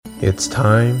It's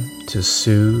time to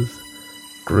soothe,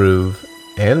 groove,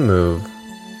 and move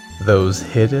those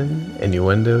hidden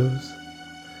innuendos.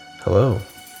 Hello,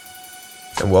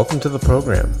 and welcome to the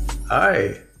program.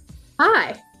 Hi.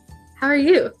 Hi, how are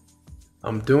you?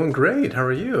 I'm doing great. How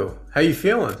are you? How you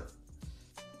feeling?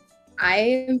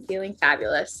 I am feeling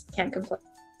fabulous. Can't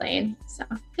complain. So,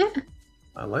 yeah.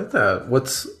 I like that.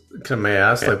 May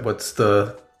I ask, like, what's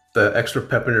the extra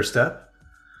pep in your step?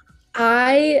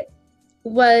 I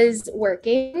was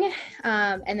working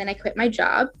and then I quit my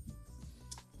job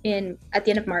in at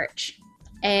the end of March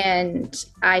and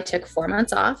I took 4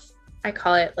 months off. I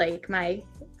call it like my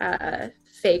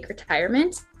fake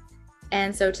retirement.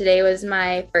 And so today was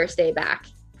my first day back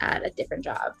at a different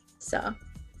job. So,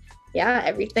 yeah,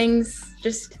 everything's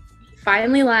just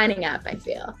finally lining up, I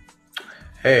feel.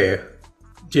 Hey,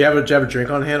 do you have a drink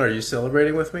on hand? Are you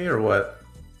celebrating with me or what?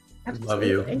 Love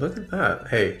you. Absolutely. Look at that.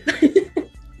 Hey,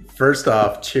 first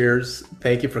off, cheers.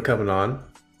 Thank you for coming on.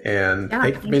 And Yeah,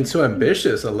 thank you for thank being you so for having me.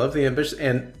 ambitious. I love the ambition.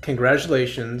 And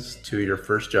congratulations to your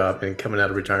first job and coming out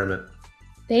of retirement.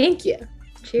 Thank you.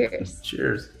 Cheers.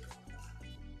 Cheers.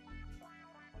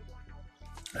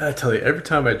 I tell you, every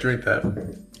time I drink that,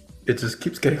 it just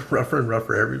keeps getting rougher and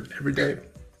rougher every day.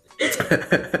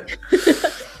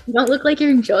 You don't look like you're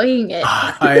enjoying it.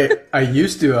 I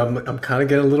used to. I'm kind of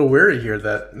getting a little weary here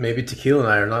that maybe tequila and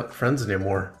I are not friends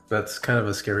anymore. That's kind of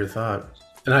a scary thought.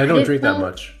 And I I don't didn't drink that know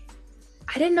much.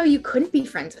 I didn't know you couldn't be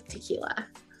friends with tequila.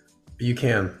 You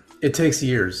can. It takes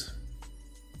years.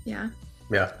 Yeah,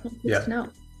 Yeah. good Yeah. to know.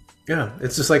 Yeah.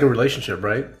 It's just like a relationship,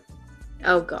 right?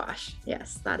 Oh gosh,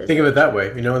 yes, that is Think of very it that true.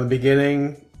 way. In the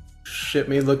beginning, shit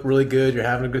may look really good. You're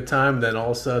having a good time. Then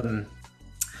all of a sudden,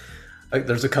 like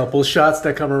there's a couple of shots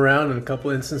that come around and a couple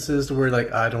instances where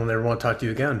like, I don't ever want to talk to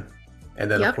you again. And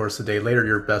then of Yep. course, a day later,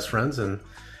 you're best friends. And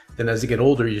then as you get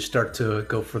older, you start to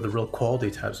go for the real quality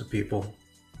types of people.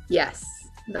 Yes,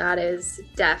 that is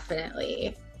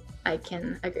definitely. I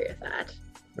can agree with that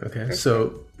Okay. for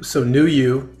sure. So new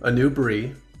you, a new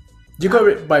Bree. Do you Yeah.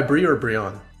 go by Bree or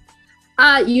Brian?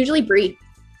 Usually Brie.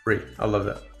 Bree. I love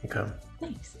that. Okay.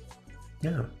 Thanks.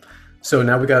 Yeah. So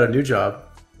now we got a new job.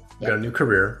 We got a Yep. new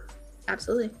career.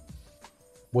 Absolutely.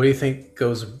 What do you think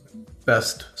goes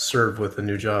best served with a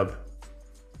new job?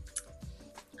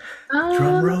 Drum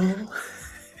Um. roll.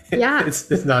 Yeah. It's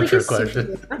not a Like a trick super question.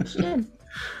 good question.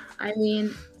 I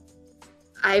mean,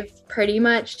 I've pretty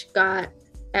much got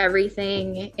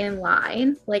everything in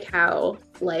line, like how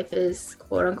life is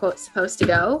quote unquote supposed to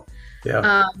go.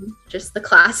 Yeah. Just the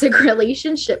classic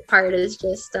relationship part is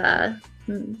just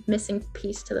missing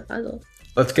piece to the puzzle.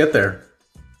 Let's get there.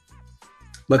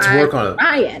 Let's I'm work on it.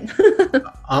 Ryan.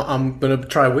 I'm gonna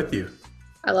try with you.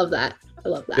 I love that. I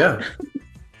love that. Yeah.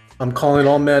 I'm calling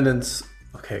all men and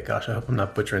okay, gosh, I hope I'm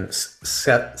not butchering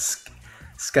Saskatoon.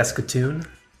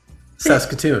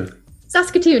 Saskatoon.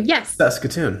 Saskatoon, yes.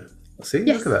 Saskatoon. See,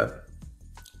 Yes. look at that.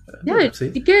 Yeah, See,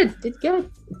 did good. Did good.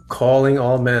 calling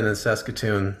all men in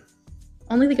Saskatoon.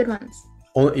 Only the good ones.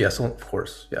 Only, yes, of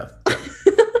course, yeah.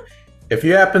 If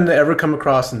you happen to ever come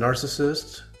across a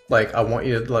narcissist, like I want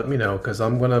you to let me know because I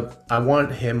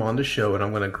want him on the show and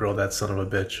I'm gonna grill that son of a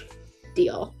bitch.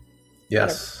 Deal.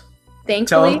 Yes. Tell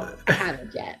Thankfully, him. I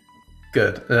haven't yet.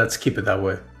 Good. Let's keep it that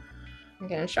way. I'm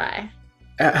gonna try.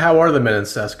 How are the men in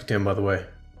Saskatoon, by the way?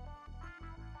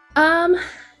 Um,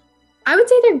 I would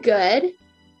say they're good,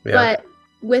 Yeah. but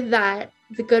with that,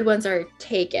 the good ones are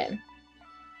taken.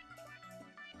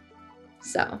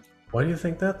 So Why do you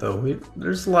think that though?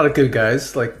 There's a lot of good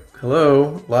guys. Like,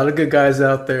 hello, a lot of good guys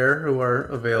out there who are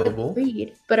available.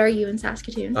 agreed. But are you in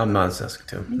Saskatoon? I'm not in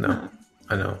Saskatoon. I No, know.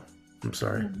 I know. I'm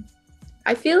sorry.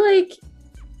 I feel like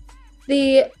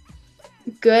the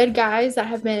good guys that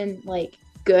have been like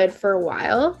good for a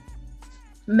while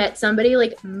met somebody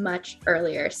like much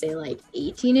earlier, say like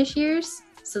 18ish years.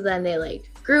 So then they like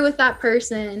grew with that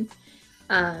person.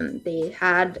 They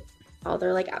had all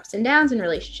their like ups and downs in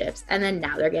relationships, and then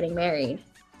now they're getting married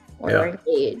or Yeah. they're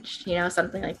engaged,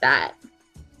 something like that.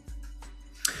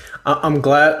 I'm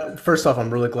glad. First off, I'm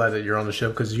really glad that you're on the show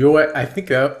because I think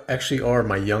you actually are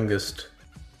my youngest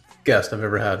guest I've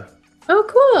ever had. Oh,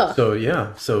 cool. So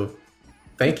yeah. So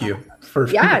thank you for.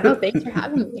 Yeah, no, thanks for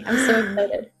having me. I'm so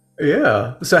excited.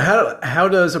 Yeah. So how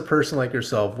does a person like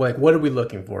yourself, like, what are we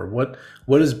looking for? What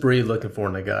is Bree looking for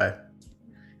in a guy?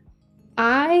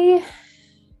 I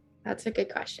That's a good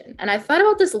question. And I've thought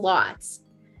about this lots.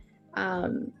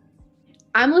 Um,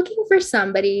 I'm looking for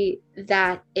somebody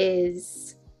that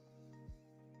isn't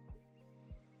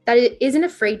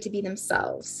afraid to be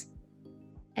themselves.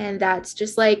 And that's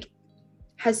just like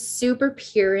has super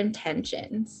pure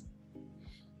intentions.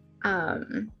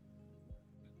 Um,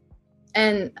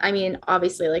 And I mean,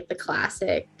 obviously, like the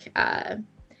classic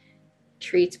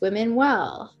treats women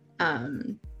well,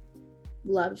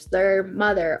 loves their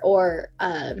mother, or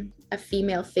a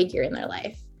female figure in their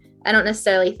life. I don't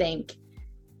necessarily think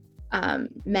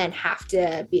men have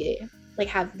to be like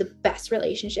have the best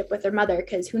relationship with their mother,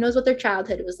 because who knows what their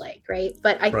childhood was like, right?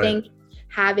 But I think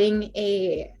having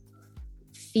a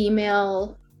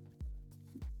female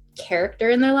character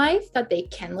in their life that they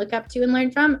can look up to and learn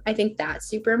from, I think that's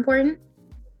super important.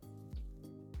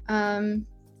 Do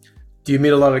you meet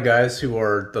a lot of guys who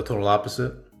are the total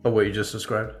opposite of what you just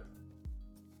described?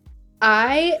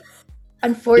 I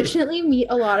unfortunately meet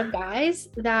a lot of guys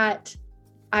that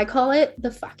I call it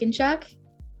the fucking check.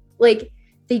 Like,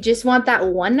 they just want that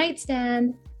one night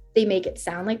stand. They make it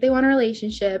sound like they want a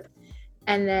relationship.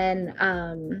 And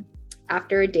then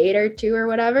after a date or two or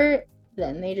whatever,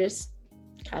 then they just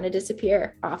kind of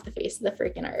disappear off the face of the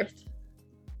freaking earth.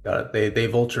 Got it. They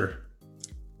vulture.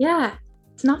 Yeah,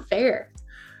 it's not fair.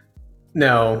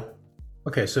 Now,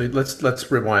 okay, so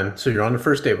let's rewind. So you're on the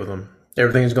first date with him.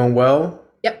 Everything's going well?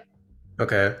 Yep.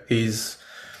 Okay. He's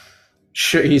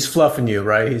fluffing you,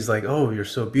 right? He's like, "Oh, you're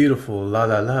so beautiful, la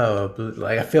la la."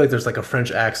 Like, I feel like there's like a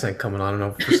French accent coming on. I don't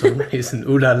know, for some reason.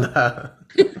 Ooh la la.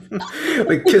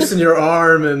 Like kissing your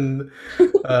arm, and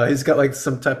he's got like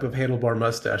some type of handlebar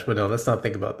mustache. But no, let's not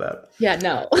think about that. Yeah,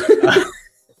 no.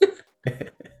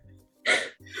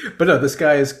 But no, this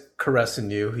guy is caressing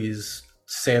you. He's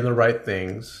saying the right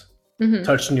things,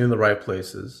 touching you in the right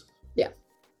places. Yeah.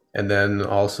 And then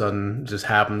all of a sudden, just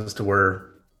happens to where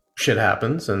shit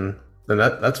happens, and then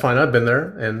that's fine. I've been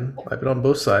there, and I've been on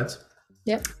both sides.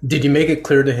 Yep. Did you make it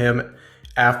clear to him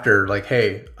after, like,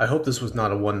 "Hey, I hope this was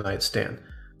not a one night stand"?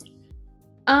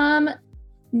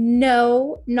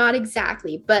 No, not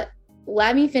exactly. But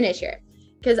let me finish here,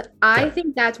 because I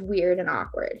think that's weird and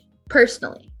awkward,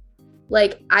 personally.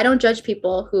 Like, I don't judge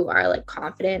people who are like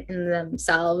confident in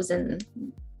themselves and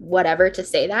whatever to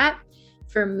say that.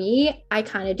 For me, I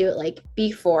kind of do it like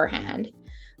beforehand.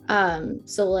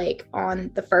 So like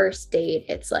on the first date,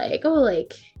 it's like, oh,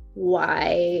 like,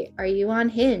 why are you on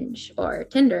Hinge or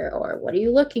Tinder, or what are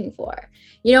you looking for?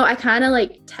 You know, I kind of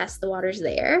like test the waters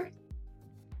there.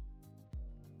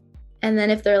 And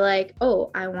then if they're like, oh,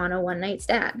 I want a one night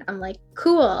stand, I'm like,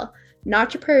 cool,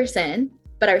 not your person,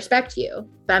 but I respect you,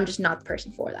 but I'm just not the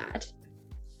person for that.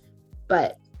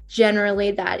 But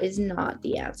generally, that is not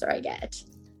the answer I get.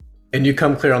 And you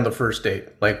come clear on the first date,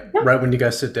 like right when you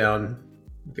guys sit down.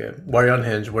 Okay, why are you on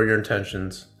Hinge? What are your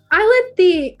intentions? I let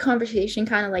the conversation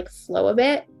kind of like flow a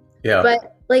bit. Yeah.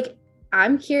 But like,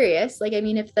 I'm curious. Like, I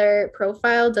mean, if their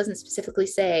profile doesn't specifically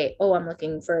say, oh, I'm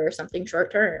looking for something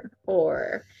short term,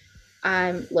 or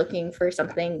I'm looking for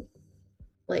something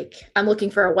like I'm looking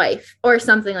for a wife or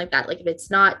something like that. Like, if it's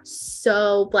not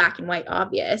so black and white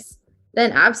obvious,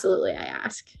 then absolutely I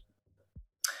ask.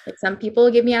 Like, some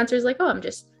people give me answers like, oh, I'm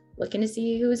just looking to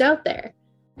see who's out there.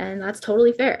 And that's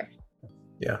totally fair.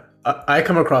 Yeah. I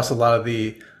come across a lot of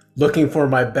the looking for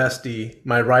my bestie,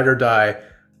 my ride or die,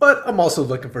 but I'm also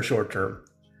looking for short term.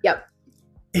 Yep.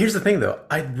 Here's the thing though.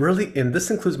 And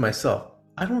this includes myself,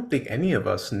 I don't think any of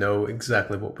us know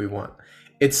exactly what we want.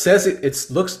 It says it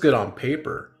looks good on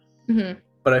paper,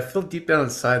 but I feel deep down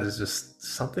inside there's just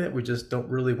something that we just don't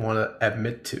really want to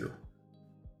admit to.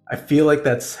 I feel like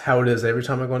that's how it is every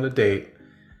time I go on a date.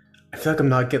 I feel like I'm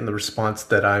not getting the response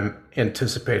that I'm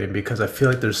anticipating, because I feel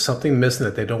like there's something missing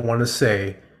that they don't want to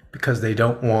say because they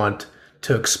don't want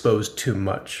to expose too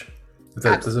much.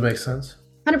 Does it make sense?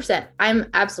 100%. I'm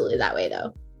absolutely that way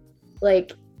though.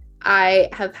 Like, I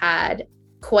have had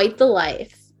quite the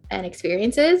life and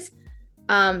experiences,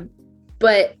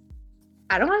 but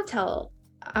I don't want to tell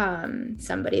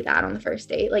somebody that on the first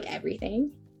date, like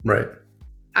everything. Right.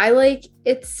 I like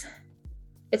it's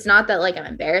not that like I'm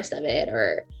embarrassed of it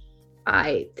or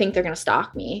I think they're gonna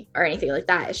stalk me or anything like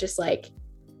that. It's just like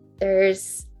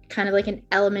there's kind of like an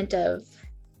element of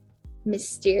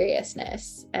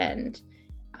mysteriousness, and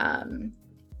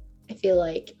I feel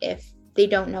like if they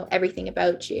don't know everything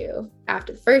about you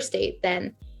after the first date,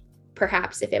 then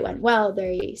perhaps if it went well,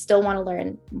 they still want to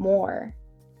learn more.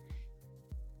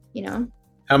 You know?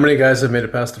 How many guys have made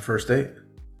it past the first date?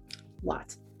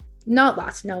 Lots. Not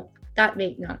lots. No. Let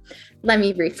me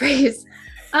rephrase.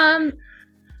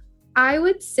 I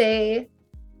would say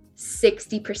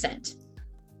 60%.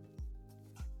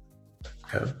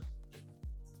 Okay.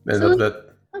 And So,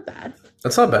 that not bad.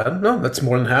 that's not bad. No, that's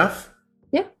more than half.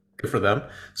 Yeah. Good for them.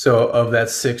 So of that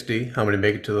 60, how many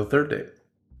make it to the third date?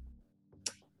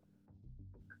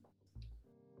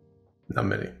 Not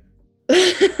many.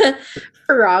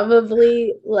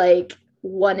 Probably like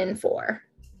 1 in 4.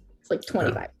 It's like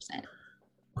 25%.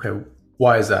 Okay.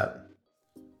 Why is that?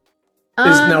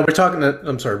 Now we're talking.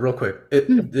 I'm sorry, real quick.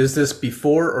 Is this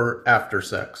before or after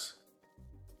sex?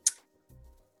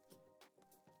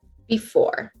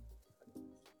 Before.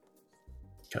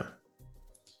 Okay.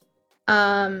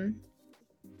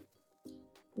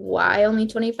 Why only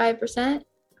 25%?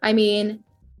 I mean,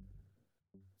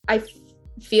 I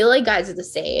feel like guys are the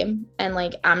same, and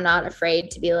like I'm not afraid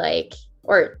to be like,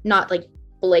 or not like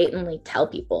blatantly tell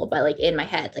people, but like in my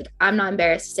head, like I'm not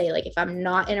embarrassed to say, like, if I'm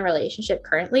not in a relationship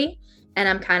currently and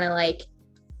I'm kind of like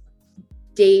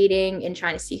dating and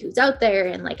trying to see who's out there,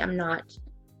 and like I'm not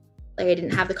like, I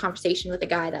didn't have the conversation with a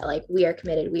guy that like we are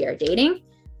committed, we are dating,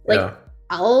 like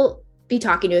I'll be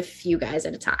talking to a few guys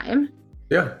at a time.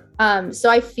 Yeah. So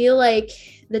I feel like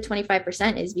the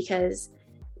 25% is because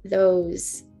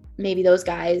those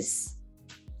guys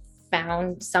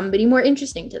found somebody more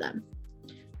interesting to them,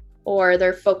 or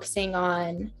they're focusing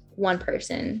on one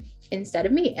person instead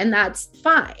of me, and that's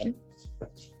fine.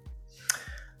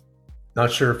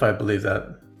 Not sure if I believe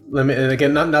that. And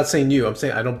again, not saying you. I'm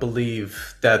saying I don't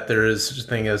believe that there is such a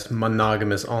thing as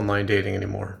monogamous online dating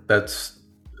anymore. That's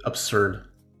absurd.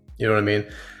 You know what I mean?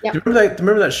 Yeah. Do you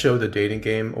remember that show, The Dating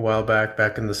Game, a while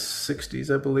back in the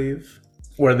 60s, I believe,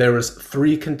 where there was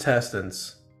 3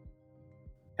 contestants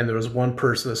and there was one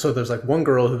person. So there's like one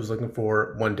girl who was looking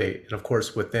for one date. And of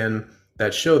course, within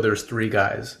that show, there's 3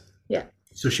 guys. Yeah.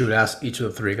 So she would ask each of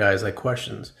the 3 guys like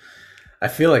questions. I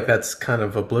feel like that's kind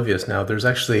of oblivious now. There's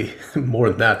actually more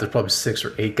than that. There's probably 6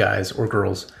 or 8 guys or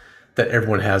girls that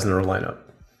everyone has in their lineup.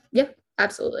 Yeah,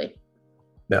 absolutely.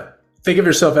 Yeah. Think of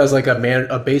yourself as like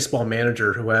a baseball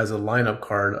manager who has a lineup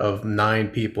card of 9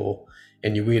 people,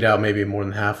 and you weed out maybe more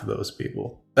than half of those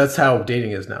people. That's how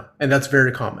dating is now. And that's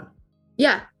very common.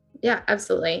 Yeah. Yeah,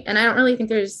 absolutely. And I don't really think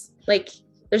there's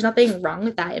nothing wrong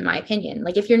with that, in my opinion.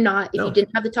 Like if you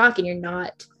didn't have the talk and you're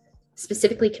not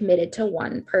specifically committed to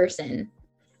one person,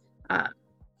 I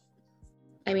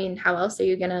mean, how else are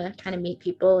you going to kind of meet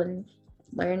people and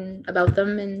learn about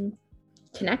them and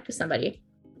connect with somebody?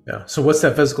 Yeah. So what's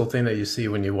that physical thing that you see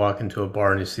when you walk into a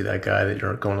bar and you see that guy that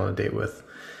you're going on a date with?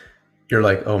 You're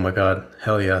like, oh my God,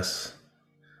 hell yes.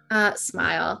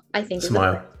 Smile, I think,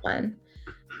 Smile. is the first one.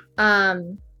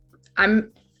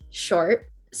 I'm short,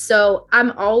 so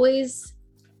I'm always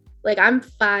like, I'm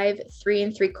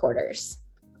 5'3 3/4,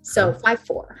 so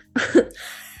 5'4".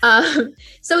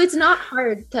 So it's not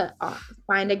hard to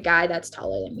find a guy that's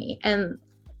taller than me, and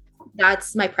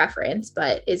that's my preference.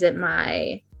 But is it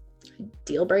my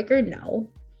deal breaker? No.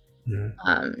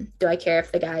 Mm-hmm. Do I care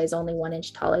if the guy is only 1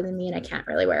 inch taller than me and I can't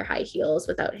really wear high heels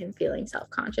without him feeling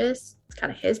self-conscious? It's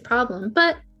kind of his problem.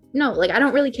 But no, like I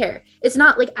don't really care. It's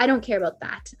not like I don't care about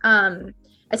that. I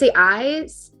say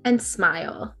eyes and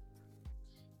smile.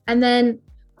 And then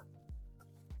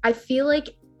I feel like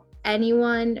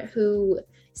anyone who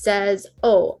says,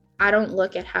 oh, I don't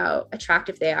look at how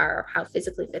attractive they are or how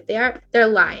physically fit they are, they're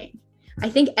lying. I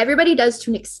think everybody does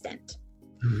to an extent.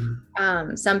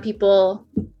 Mm-hmm. Some people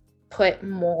put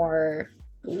more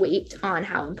weight on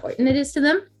how important it is to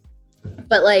them.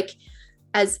 But like,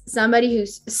 as somebody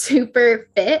who's super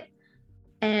fit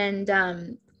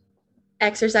and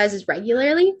exercises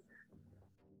regularly,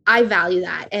 I value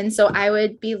that. And so I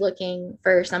would be looking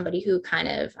for somebody who kind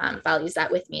of values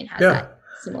that with me and has that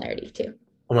similarity too.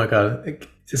 Oh my God.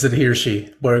 Is it he or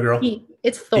she? Boy or girl?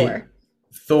 It's Thor.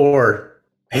 Thor.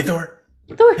 Hey, Thor.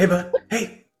 Thor. Hey, bud.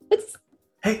 Hey.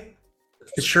 Hey.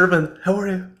 It's Sherman. How are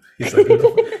you? He's like,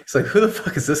 who the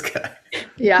fuck is this guy?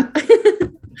 Yeah.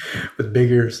 With big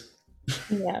ears.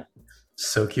 Yeah.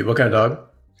 So cute. What kind of dog?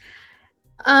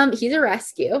 He's a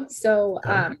rescue. So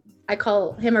I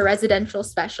call him a residential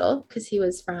special because he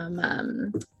was from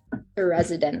the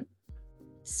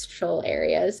residential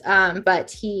areas. But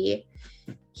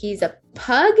he's a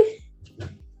pug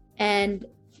and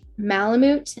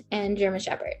Malamute and German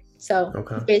Shepherd. So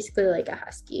basically like a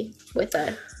husky with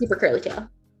a super curly tail.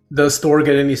 Does Thor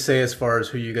get any say as far as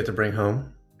who you get to bring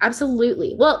home?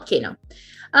 Absolutely. Well, okay, no.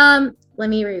 Let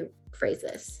me rephrase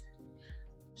this.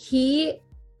 He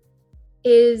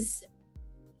is,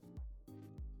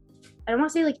 I don't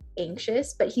want to say like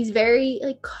anxious, but he's very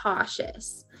like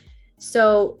cautious.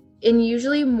 So, and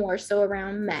usually more so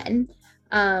around men.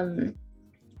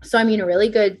 So I mean, a really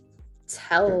good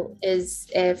tell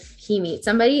is if he meets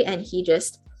somebody and he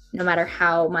just, no matter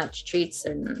how much treats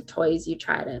and toys you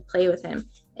try to play with him,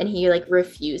 and he like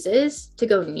refuses to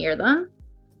go near them,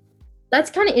 that's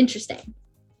kind of interesting.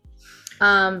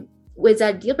 Was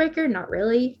that a deal breaker? Not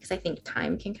really, because I think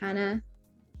time can kind of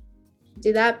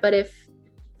do that. But if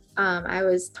I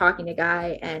was talking to a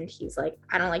guy and he's like,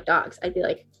 I don't like dogs, I'd be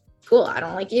like, cool, I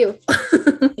don't like you.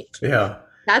 Yeah.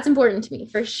 That's important to me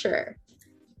for sure.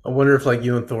 I wonder if like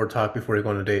you and Thor talk before you go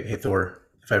on a date. Hey Thor,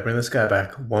 if I bring this guy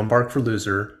back, one bark for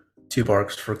loser, two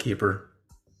barks for keeper.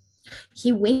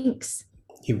 He winks.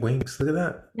 He winks. Look at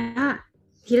that. Yeah.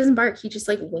 He doesn't bark. He just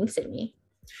like winks at me.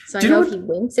 So I Do you know know if what? he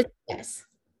winks, it's yes.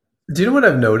 Do you know what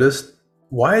I've noticed?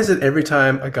 Why is it every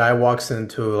time a guy walks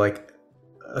into like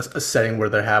a setting where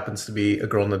there happens to be a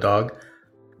girl and a dog,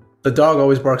 the dog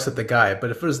always barks at the guy.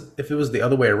 But if it was the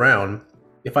other way around,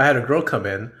 if I had a girl come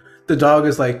in, the dog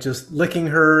is like just licking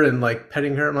her and like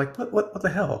petting her. I'm like, what the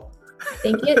hell? I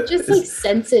think it just like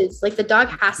senses, like the dog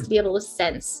has to be able to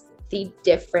sense the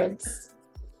difference.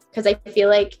 Because I feel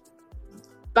like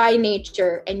by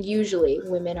nature and usually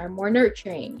women are more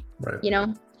nurturing, Right. you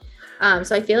know?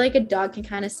 So I feel like a dog can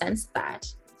kind of sense that.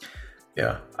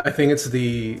 Yeah, I think it's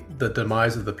the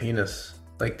demise of the penis.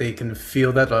 Like they can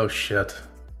feel that. Oh shit,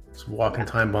 it's a walking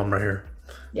time bomb right here.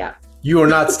 Yeah. You are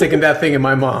not sticking that thing in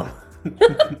my mom.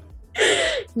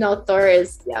 No, Thor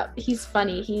is, yeah, he's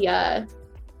funny. He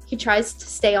tries to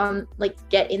stay on, like,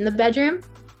 get in the bedroom,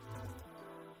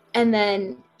 and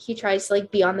then he tries to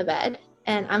like be on the bed,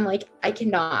 and I'm like, I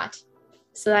cannot.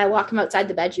 So I walk him outside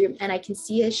the bedroom and I can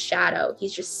see his shadow.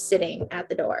 He's just sitting at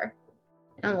the door.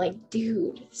 And I'm like,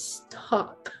 dude,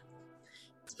 stop.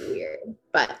 It's weird.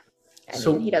 But I mean,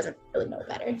 So, he doesn't really know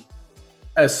better.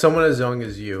 as someone as young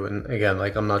as you, and again,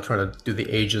 like I'm not trying to do the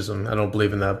ageism. I don't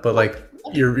believe in that. But like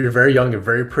you're very young and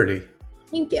very pretty.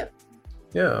 Thank you.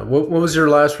 Yeah. What was your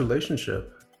last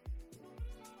relationship?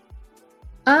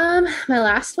 My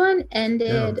last one Yeah.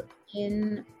 ended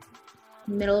in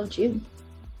middle of June.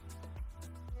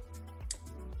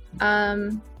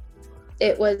 Um,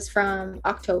 it was from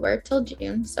October till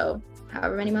June, so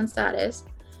however many months that is.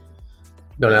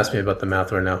 Don't ask me about the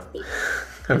math right now.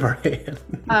 I'm already.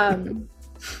 Um,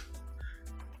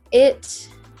 it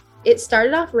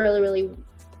started off really, really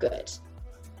good.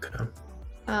 Okay.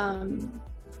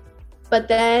 But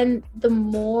then the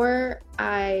more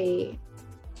I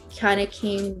kind of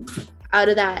came out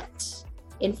of that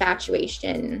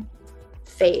infatuation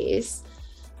phase,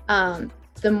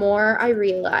 the more I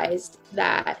realized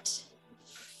that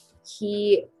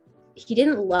he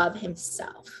didn't love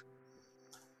himself.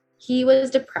 He was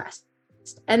depressed,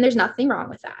 and there's nothing wrong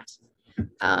with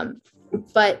that.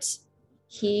 But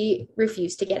he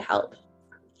refused to get help.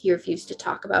 He refused to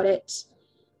talk about it.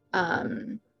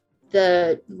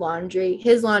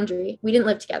 His laundry, we didn't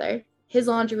live together. His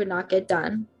laundry would not get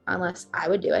done unless I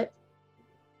would do it.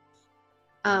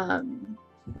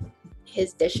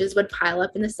 His dishes would pile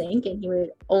up in the sink, and he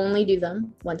would only do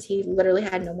them once he literally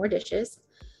had no more dishes.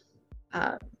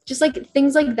 Just like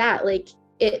things like that. Like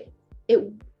it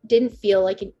didn't feel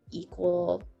like an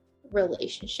equal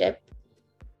relationship.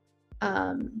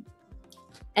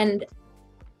 And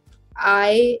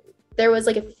there was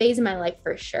like a phase in my life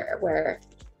for sure where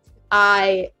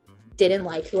I didn't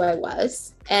like who I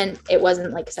was. And it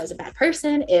wasn't like because I was a bad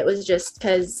person. It was just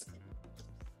because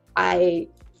I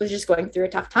was just going through a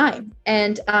tough time.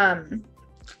 And I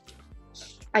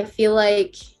feel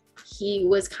like he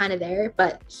was kind of there,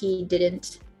 but he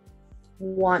didn't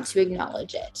want to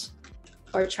acknowledge it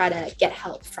or try to get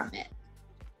help from it.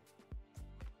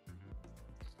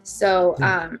 So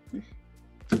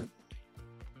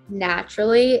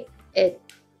naturally,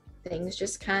 things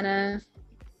just kind of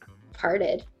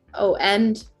parted. Oh,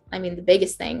 and I mean, the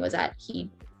biggest thing was that he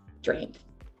drank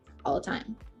all the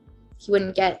time. He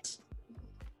wouldn't get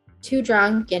too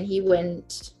drunk, and he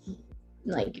wouldn't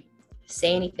like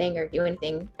say anything or do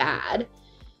anything bad.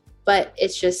 But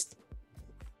it's just,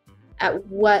 at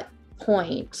what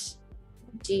point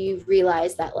do you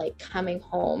realize that like coming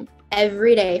home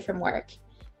every day from work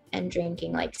and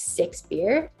drinking like 6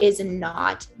 beer is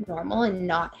not normal and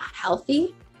not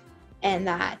healthy, and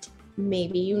that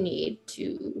maybe you need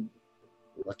to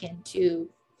look into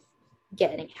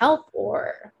getting help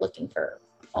or looking for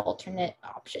alternate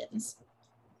options?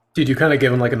 Did you kind of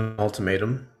give him like an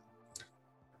ultimatum?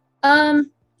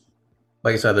 Um,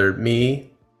 Like it's either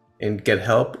me and get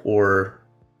help or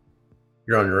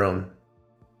you're on your own.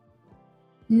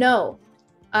 no,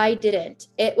 I didn't.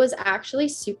 It was actually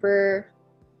super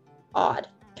odd,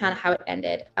 kind of how it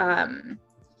ended.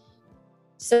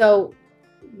 So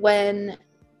whenever,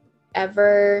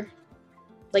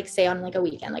 like say on like a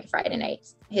weekend, like Friday night,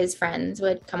 his friends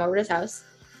would come over to his house,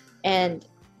 and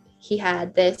he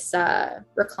had this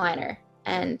recliner,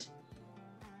 and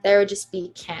there would just be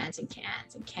cans and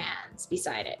cans and cans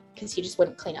beside it because he just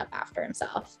wouldn't clean up after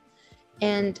himself.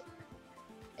 And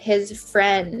his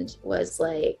friend was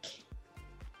like,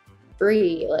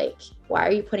 Bree, like, why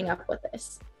are you putting up with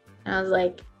this? And I was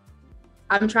like,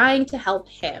 I'm trying to help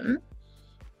him.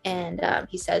 And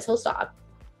he says he'll stop.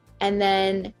 And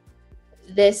then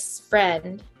this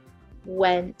friend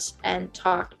went and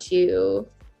talked to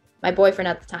my boyfriend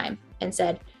at the time and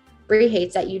said, Brie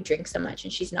hates that you drink so much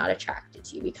and she's not attracted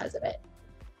to you because of it.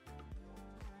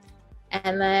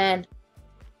 And then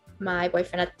my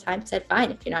boyfriend at the time said,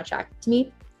 fine, if you're not attracted to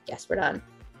me, guess we're done.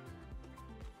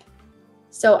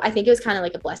 So I think it was kind of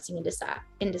like a blessing in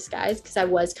disguise, because I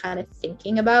was kind of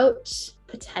thinking about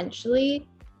potentially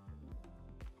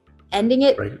ending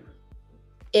it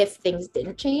if things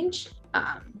didn't change.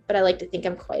 But I like to think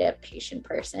I'm quite a patient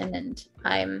person, and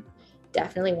I'm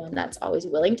definitely one that's always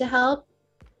willing to help.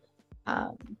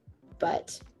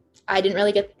 But I didn't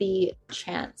really get the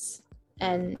chance,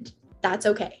 and that's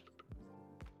okay.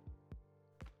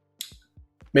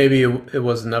 Maybe it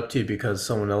wasn't up to you because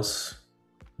someone else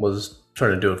was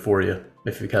trying to do it for you,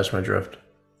 if you catch my drift.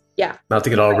 Yeah. Not to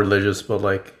get all religious, but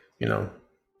like, you know.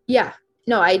 Yeah.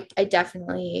 No, I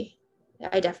definitely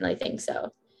think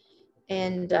so.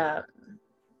 And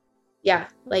yeah,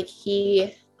 like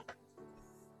he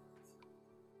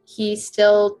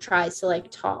still tries to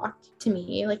like talk to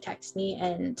me, like text me,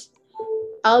 and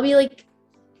I'll be like,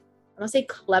 I want to say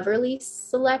cleverly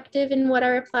selective in what I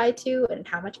reply to and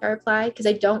how much I reply, because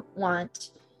I don't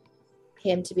want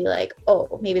him to be like,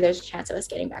 oh, maybe there's a chance of us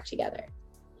getting back together.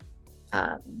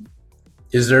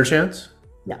 Is there a chance?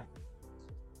 No.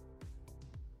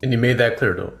 And you made that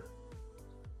clear to him?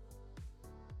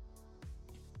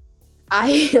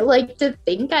 I like to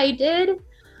think I did,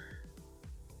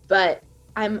 but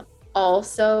I'm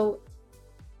also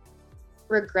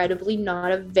regrettably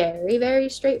not a very, very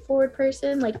straightforward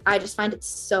person. Like, I just find it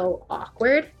so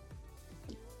awkward.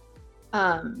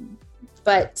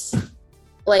 But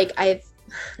like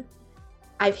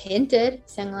I've hinted,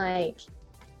 saying like,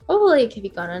 oh, like, have you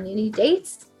gone on any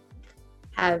dates?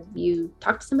 Have you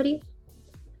talked to somebody?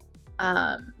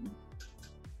 I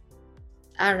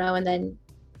don't know. And then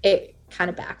it kind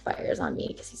of backfires on me,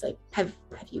 because he's like, have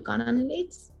you gone on any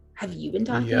dates? Have you been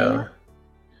talking to anyone?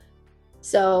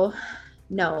 So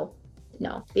no,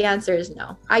 the answer is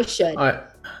no. I should.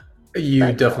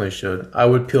 You definitely should. I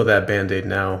would peel that Band-Aid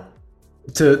now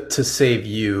to save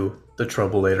you the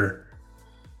trouble later.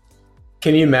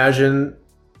 Can you imagine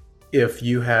if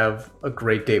you have a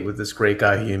great date with this great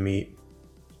guy who you meet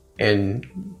and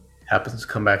happens to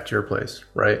come back to your place,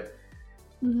 right?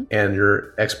 Mm-hmm. And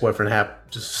your ex-boyfriend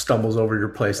just stumbles over your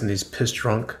place and he's pissed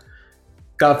drunk.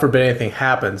 God forbid anything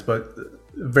happens, but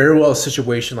very well a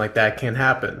situation like that can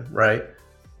happen, right?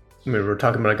 I mean, we're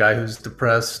talking about a guy who's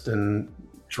depressed and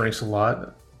drinks a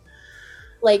lot.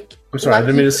 Like, I'm sorry, I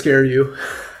didn't mean to scare you.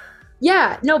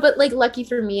 Yeah, no, but like, lucky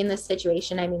for me in this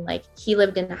situation, I mean, like, he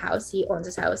lived in a house, he owns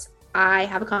his house, I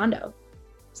have a condo,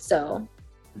 so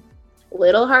a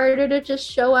little harder to just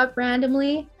show up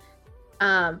randomly.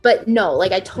 But no,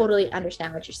 like, I totally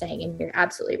understand what you're saying, and you're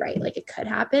absolutely right. Like, it could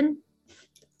happen.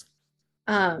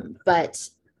 But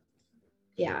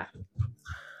yeah,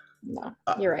 no,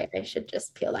 you're right. I should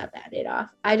just peel that Band-Aid off.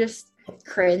 I just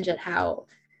cringe at how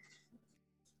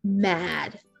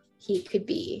mad he could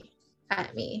be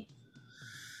at me.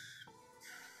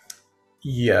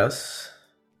 Yes,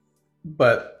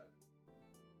 but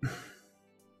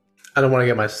I don't want to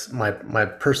get my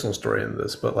personal story into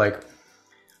this, but like,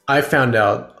 I found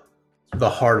out the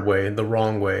hard way, the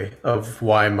wrong way of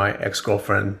why my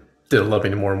ex-girlfriend didn't love me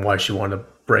anymore and why she wanted to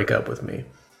break up with me.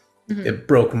 Mm-hmm. It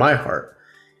broke my heart.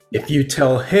 Yeah. If you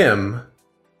tell him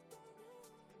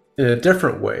in a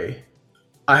different way,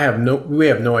 we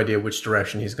have no idea which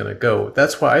direction he's going to go.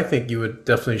 That's why I think you would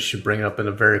definitely should bring it up in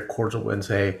a very cordial way and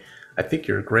say, I think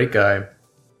you're a great guy.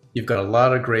 You've got a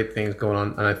lot of great things going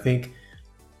on, and I think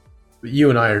you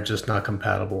and I are just not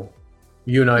compatible.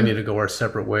 You and I need to go our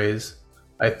separate ways.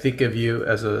 I think of you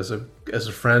as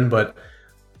a friend, but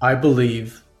I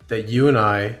believe that you and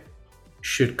I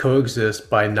should coexist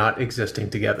by not existing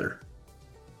together.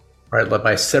 Right? Like,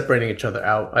 by separating each other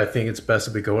out, I think it's best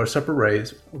if we go our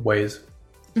separate ways.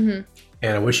 Mm-hmm.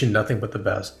 And I wish you nothing but the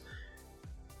best.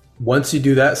 Once you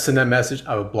do that, send that message,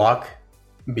 I would block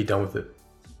and be done with it.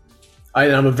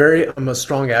 I'm a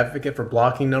strong advocate for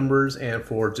blocking numbers and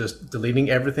for just deleting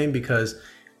everything, because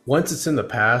once it's in the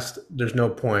past, there's no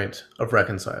point of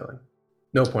reconciling.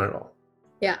 No point at all.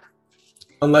 Yeah.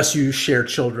 Unless you share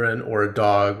children or a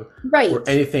dog, right, or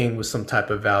anything with some type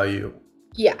of value.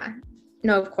 Yeah.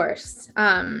 No, of course.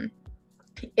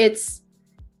 It's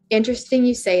interesting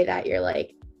you say that you're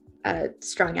like a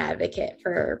strong advocate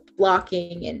for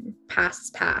blocking and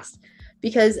past,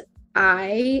 because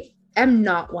I am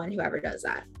not one who ever does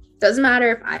that. Doesn't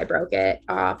matter if I broke it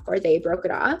off or they broke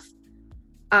it off.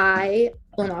 I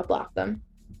will not block them.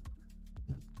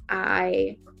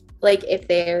 If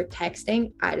they're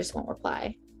texting, I just won't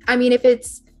reply. I mean, if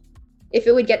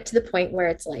it would get to the point where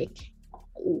it's like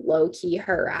low-key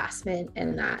harassment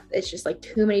and that it's just like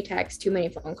too many texts, too many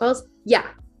phone calls, yeah,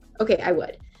 okay, I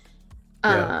would.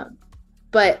 Yeah.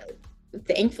 But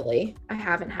thankfully I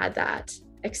haven't had that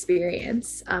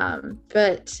experience.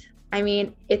 But I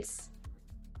mean, it's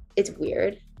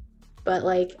weird, but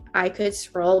like I could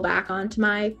scroll back onto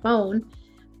my phone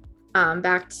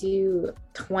back to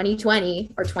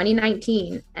 2020 or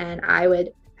 2019 and I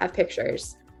would have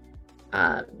pictures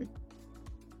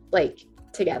like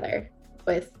together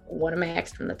with one of my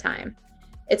ex from the time.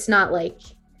 It's not like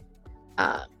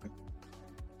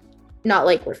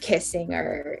we're kissing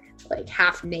or like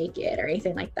half naked or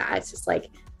anything like that. It's just like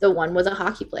the one was a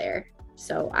hockey player,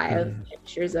 so I have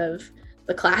pictures of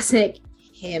the classic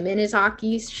him in his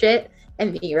hockey shit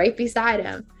and me right beside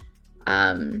him.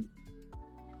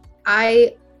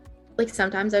 I like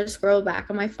sometimes I just scroll back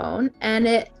on my phone and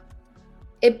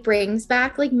it brings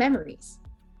back like memories.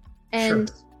 And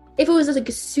Sure. if it was like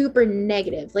a super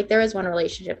negative, like there was one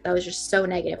relationship that was just so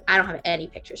negative, I don't have any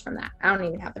pictures from that. I don't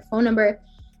even have their phone number.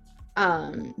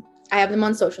 I have them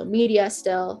on social media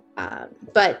still,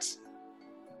 but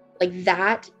like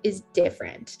that is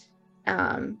different.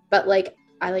 But like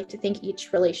I like to think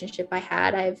each relationship I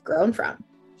had, I've grown from.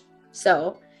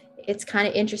 So it's kind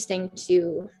of interesting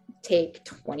to take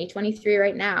 2023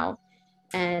 right now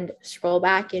and scroll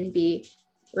back and be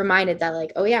reminded that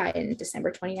like, oh yeah, in December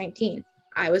 2019,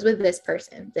 I was with this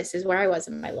person. This is where I was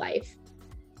in my life.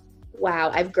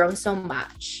 Wow, I've grown so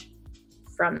much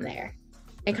from there.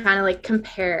 And kind of like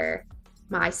compare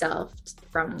myself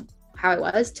from how I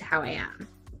was to how I am.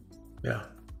 Yeah.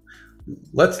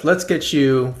 Let's get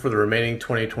you for the remaining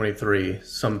 2023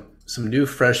 some new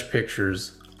fresh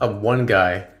pictures of one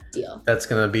guy Deal. that's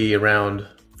going to be around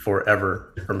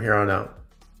forever from here on out.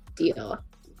 Deal.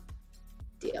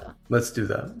 Let's do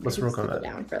that. Let's work on that.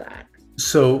 Down for that.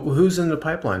 So, who's in the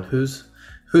pipeline? Who's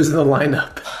in the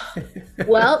lineup?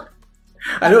 Well,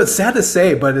 I know it's sad to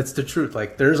say, but it's the truth.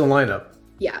 Like, there's a lineup.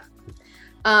 yeah.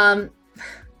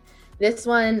 This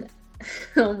one,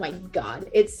 oh my God,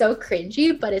 it's so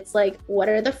cringy, but it's like, what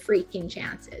are the freaking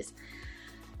chances?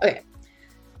 Okay.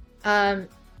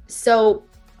 So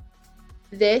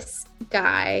this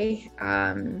guy,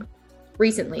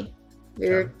 recently we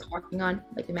were talking on,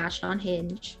 like we matched on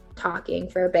Hinge, talking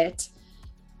for a bit,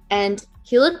 and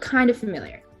he looked kind of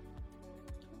familiar,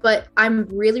 but I'm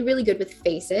really, really good with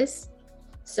faces.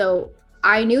 So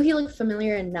I knew he looked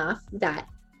familiar enough that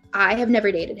I have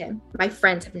never dated him. My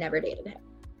friends have never dated him,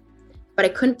 but I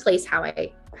couldn't place how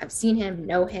I have seen him,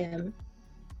 know him,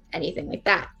 anything like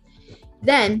that.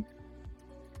 Then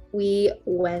we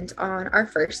went on our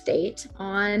first date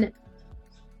on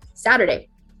Saturday,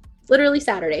 literally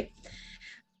Saturday.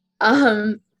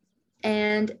 And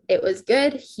it was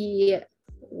good. He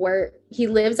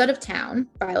lives out of town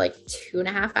by like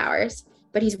 2.5 hours,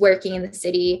 but he's working in the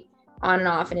city on and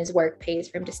off, and his work pays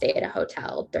for him to stay at a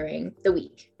hotel during the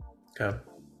week. Okay.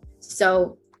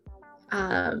 So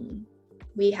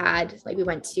we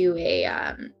went to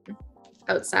a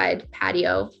outside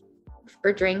patio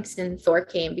for drinks, and Thor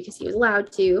came because he was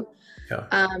allowed to.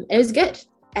 Yeah. It was good.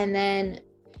 And then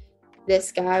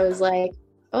this guy was like,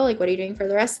 oh, like, what are you doing for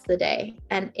the rest of the day?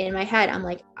 And in my head, I'm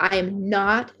like, I am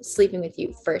not sleeping with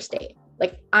you first date.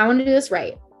 Like, I want to do this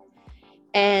right.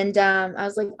 And I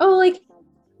was like, oh, like,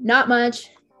 not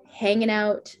much, hanging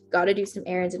out, got to do some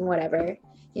errands and whatever.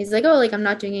 He's like, oh, like, I'm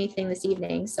not doing anything this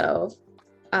evening. So,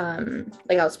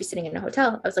 like, I'll just be sitting in a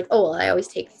hotel. I was like, oh, well, I always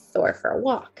take Thor for a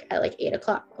walk at like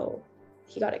 8:00. Oh,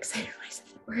 he got excited when I said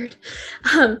that word.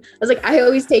 I was like, I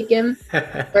always take him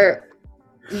for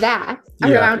that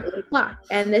around 8:00.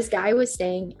 And this guy was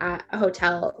staying at a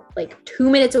hotel like 2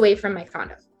 minutes away from my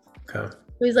condo. Okay.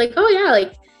 He was like, oh yeah,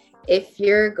 like if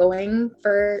you're going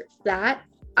for that,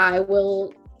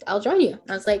 I'll join you.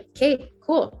 I was like, okay,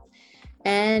 cool.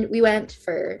 And we went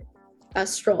for a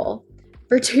stroll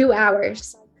for 2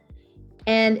 hours.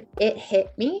 And it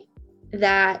hit me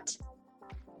that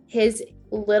his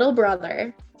little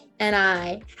brother and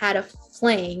I had a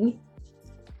fling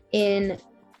in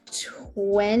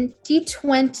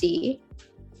 2020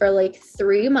 for like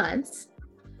 3 months.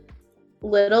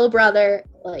 Little brother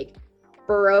like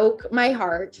broke my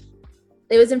heart.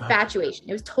 It was infatuation.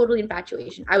 It was totally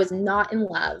infatuation. I was not in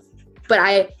love, but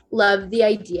I loved the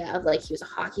idea of like, he was a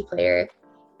hockey player.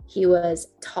 He was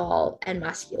tall and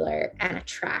muscular and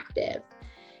attractive.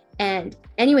 And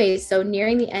anyways, so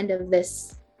nearing the end of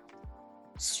this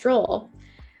stroll,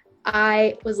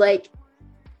 I was like,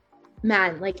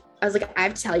 man, like, I was like, I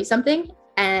have to tell you something,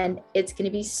 and it's going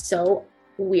to be so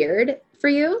weird for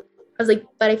you. I was like,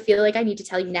 but I feel like I need to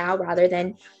tell you now rather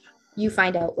than You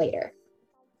find out later.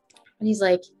 And he's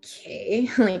like, okay.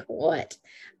 I'm like, what?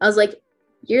 I was like,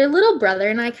 your little brother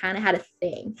and I kind of had a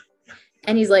thing.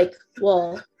 And he's like,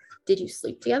 well, did you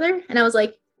sleep together? And I was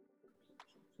like,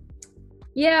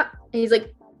 yeah. And he's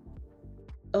like,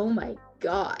 oh my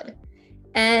God.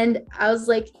 And I was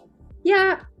like,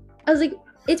 yeah. I was like,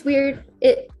 it's weird.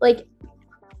 It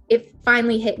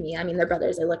finally hit me. I mean, they're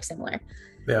brothers. They look similar.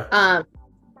 Yeah.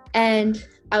 And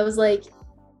I was like,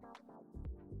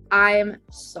 I'm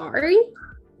sorry.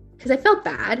 Because I felt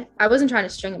bad. I wasn't trying to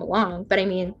string him along. But I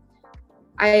mean,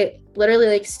 I literally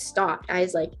like stopped. I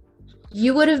was like,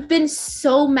 you would have been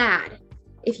so mad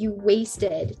if you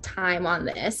wasted time on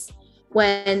this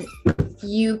when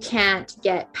you can't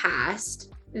get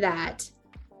past that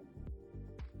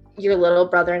your little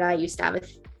brother and I used to have a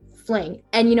fling.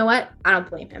 And you know what? I don't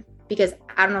blame him because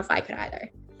I don't know if I could either.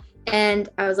 And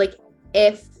I was like,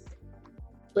 if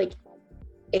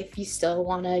you still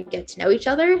want to get to know each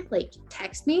other, like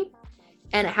text me.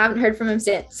 And I haven't heard from him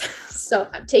since. So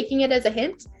I'm taking it as a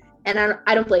hint and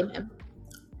I don't blame him.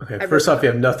 Okay. First off, you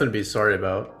have nothing to be sorry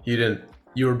about. You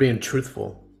were being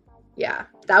truthful. Yeah.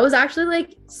 That was actually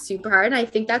like super hard. And I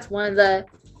think that's one of the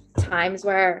times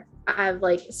where I've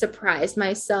like surprised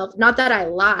myself. Not that I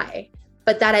lie,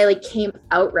 but that I like came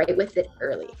out right with it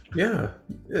early. Yeah.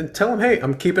 And tell him, hey,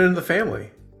 I'm keeping it in the family.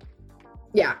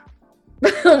 Yeah.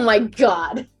 Oh my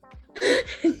God.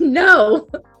 No.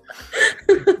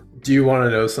 Do you want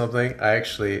to know something? I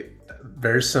actually,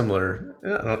 very similar.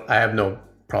 I have no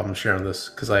problem sharing this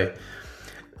because I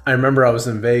remember I was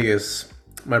in Vegas.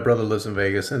 My brother lives in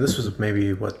Vegas, and this was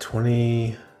maybe,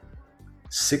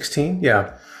 2016?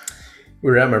 Yeah.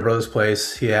 We were at my brother's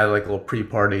place. He had like a little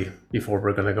pre-party before we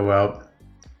were going to go out.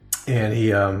 And he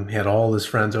had all his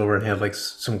friends over and had like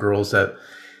some girls that,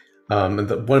 and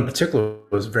the one in particular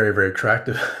was very, very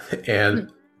attractive.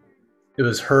 And it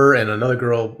was her and another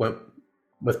girl went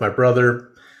with my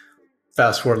brother.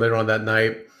 Fast forward later on that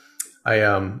night, I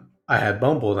had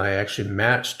Bumble and I actually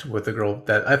matched with a girl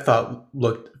that I thought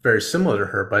looked very similar to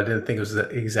her, but I didn't think it was the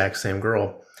exact same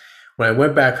girl. When I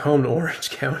went back home to Orange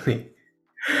County,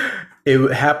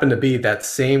 it happened to be that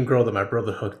same girl that my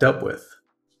brother hooked up with,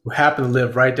 who happened to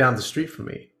live right down the street from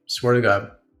me. Swear to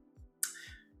God.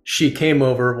 She came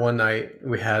over one night,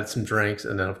 we had some drinks,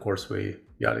 and then of course we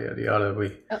yada yada yada.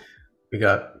 We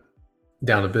got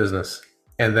down to business.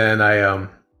 And then I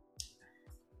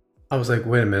was like,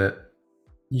 wait a minute,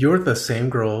 you're the same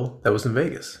girl that was in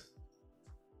Vegas.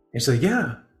 And she's like,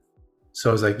 yeah. So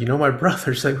I was like, you know my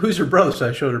brother? She's like, who's your brother? So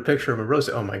I showed her a picture of my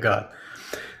brother. Oh my God.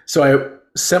 So I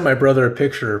sent my brother a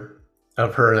picture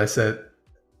of her and I said,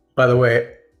 by the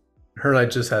way, her and I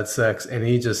just had sex. And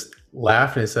he just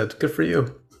laughed and he said, good for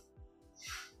you.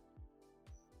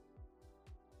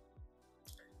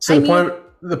 So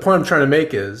the point I'm trying to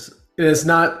make is it's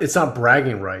not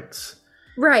bragging rights.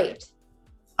 Right.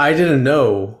 I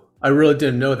really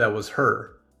didn't know that was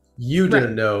her. You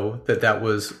didn't know that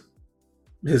was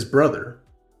his brother.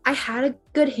 I had a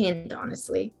good hint,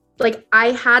 honestly. Like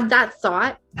I had that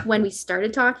thought when we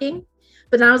started talking,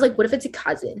 but then I was like, what if it's a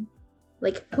cousin?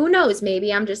 Like, who knows?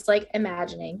 Maybe I'm just like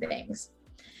imagining things.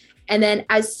 And then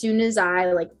as soon as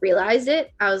I like realized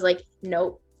it, I was like,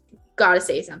 nope, gotta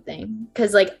say something.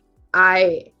 Cause like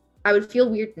I would feel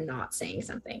weird not saying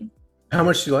something. How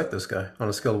much do you like this guy on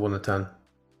a scale of 1 to 10?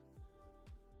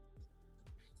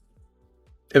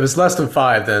 If it's less than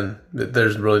 5, then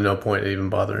there's really no point in even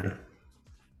bothering.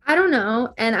 I don't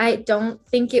know. And I don't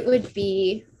think it would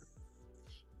be,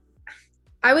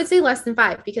 I would say less than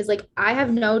 5 because like I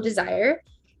have no desire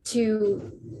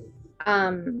to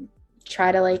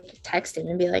try to like text him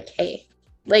and be like, hey,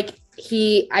 like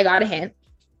I got a hint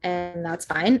and that's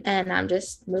fine. And I'm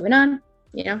just moving on,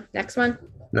 next one.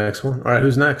 Next one. All right.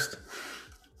 Who's next?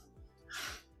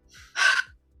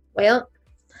 Well,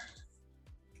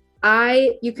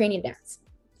 Ukrainian dance,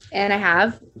 and I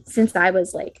have since I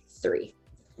was like 3.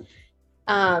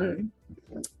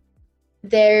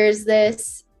 There's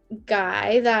this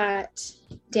guy that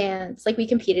dance, like we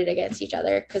competed against each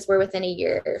other because we're within a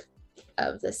year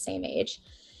of the same age.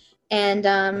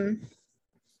 And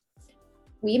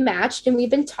we matched and we've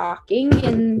been talking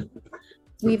and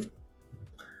we've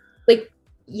like,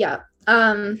 yeah.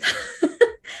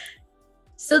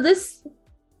 So this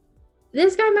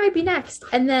guy might be next.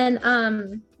 And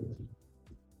then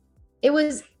it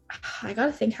was, I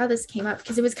gotta think how this came up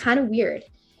because it was kind of weird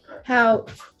how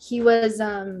he was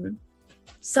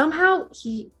somehow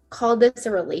he called this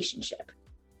a relationship.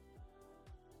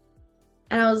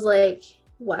 And I was like,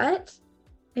 what?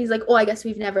 And he's like, oh, I guess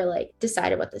we've never like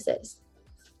decided what this is.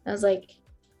 And I was like,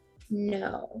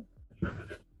 no.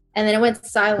 And then it went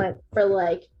silent for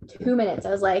like 2 minutes. I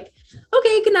was like,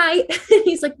 okay, good night.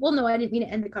 He's like, well, no, I didn't mean to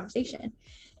end the conversation.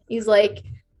 He's like,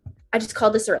 I just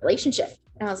called this a relationship.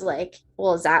 And I was like,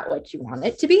 well, is that what you want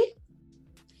it to be?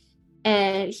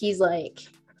 And he's like,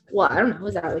 well, I don't know.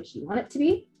 Is that what you want it to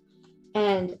be?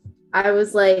 And I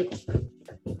was like,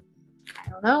 I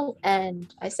don't know.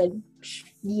 And I said,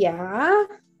 yeah.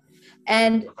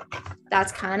 And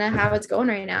that's kind of how it's going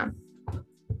right now.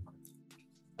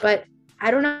 But I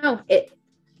don't know. It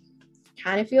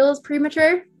kind of feels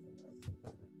premature.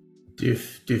 Do you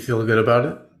feel good about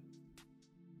it?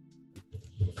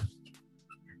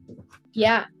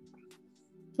 Yeah.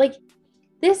 Like,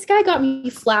 this guy got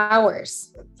me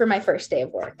flowers for my first day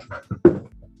of work.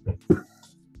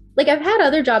 Like, I've had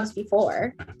other jobs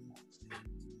before.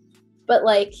 But,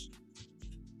 like,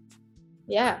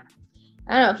 yeah.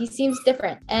 I don't know. He seems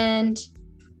different. And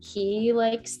he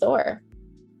likes Thor.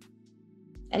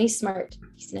 And he's smart.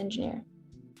 He's an engineer.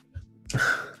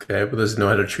 Okay, but does he know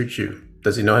how to treat you?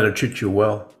 Does he know how to treat you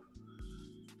well?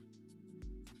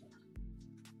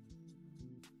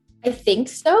 I think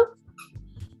so.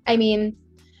 I mean,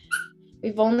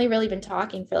 we've only really been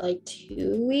talking for like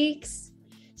 2 weeks.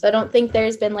 So I don't think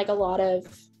there's been like a lot of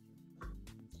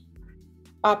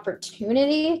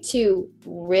opportunity to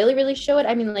really show it.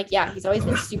 I mean, like, yeah, he's always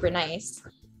been super nice.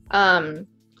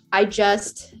 I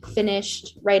just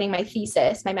finished writing my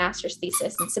thesis, my master's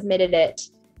thesis, and submitted it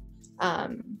a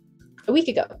week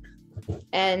ago.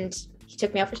 And he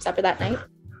took me out for supper that night.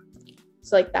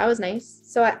 So, like, that was nice.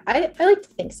 So I like to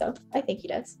think so. I think he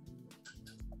does.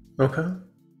 Okay.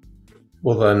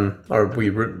 Well, then, are we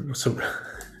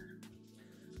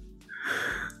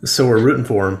so we're rooting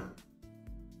for him?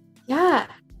 Yeah.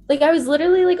 Like, I was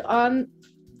literally, like, on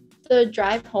the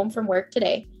drive home from work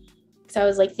today. So I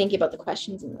was like thinking about the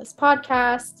questions in this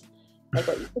podcast, like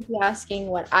what you could be asking,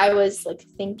 what I was like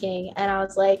thinking, and I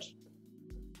was like,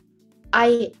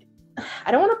 I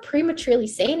don't want to prematurely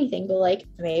say anything, but like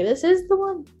maybe this is the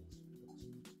one.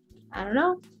 I don't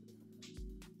know.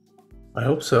 I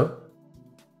hope so.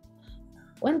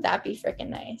 Wouldn't that be freaking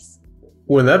nice?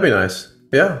 Wouldn't that be nice?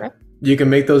 Yeah. Right. You can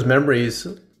make those memories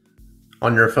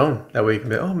on your phone. That way you can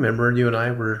be, oh, remember you and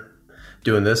I were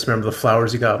doing this. Remember the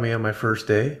flowers you got me on my first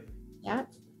day? Yeah.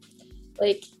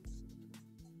 Like,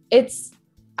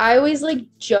 I always like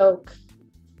joke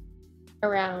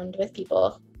around with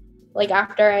people. Like,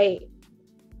 after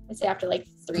after like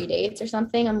 3 dates or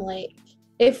something, I'm like,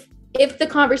 if the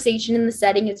conversation and the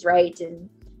setting is right and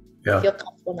I feel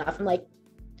comfortable enough, I'm like,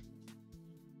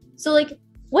 so like,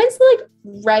 when's the like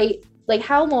right, like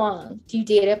how long do you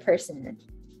date a person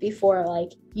before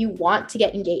like you want to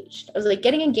get engaged? I was like,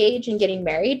 getting engaged and getting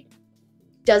married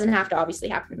doesn't have to obviously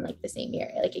happen in like the same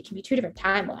year. Like, it can be 2 different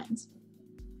timelines.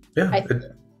 Yeah.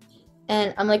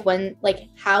 And I'm like, when, like,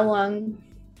 how long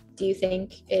do you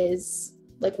think is,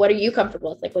 like, what are you comfortable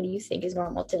with? Like, what do you think is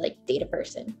normal to like date a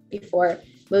person before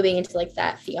moving into like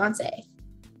that fiance?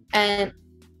 And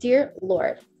dear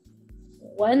Lord,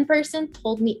 one person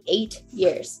told me 8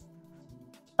 years.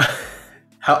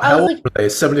 How old were they?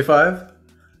 75?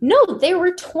 No, they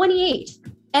were 28.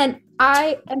 And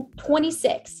I am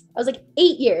 26. I was like,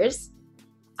 8 years.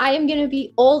 I am going to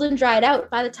be old and dried out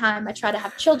by the time I try to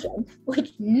have children. Like,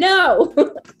 no.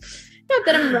 Not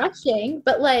that I'm rushing,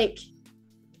 but like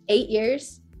 8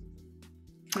 years.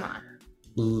 Come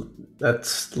on.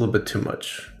 That's a little bit too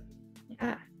much.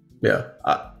 Yeah. Yeah.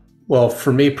 Well,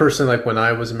 for me personally, like when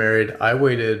I was married, I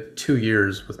waited 2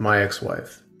 years with my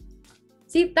ex-wife.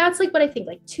 See, that's like what I think.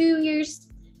 Like 2 years,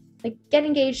 like get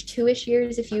engaged 2-ish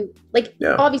years. If you like,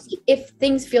 obviously, if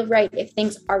things feel right, if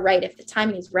things are right, if the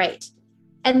timing is right.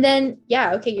 And then,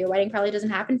 yeah, okay, your wedding probably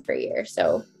doesn't happen for a year.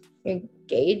 So you're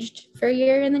engaged for a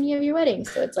year and then you have your wedding.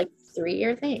 So it's like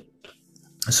 3-year thing.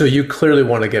 So you clearly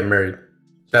want to get married.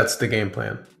 That's the game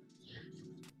plan.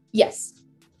 Yes.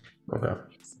 Okay.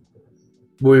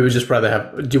 We would just rather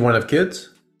have, do you want to have kids?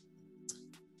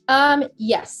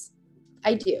 Yes,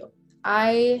 I do.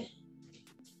 I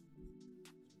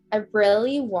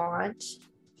really want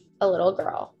a little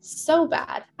girl so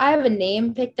bad. I have a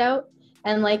name picked out,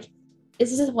 and like,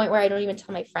 this is the point where I don't even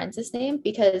tell my friends this name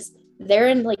because they're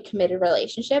in like committed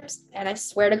relationships, and I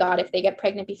swear to God, if they get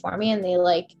pregnant before me and they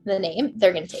like the name,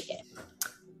 they're gonna take it.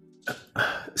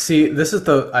 See, this is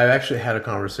I actually had a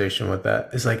conversation with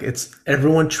that. It's like,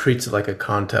 everyone treats it like a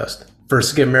contest.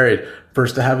 First to get married,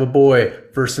 first to have a boy,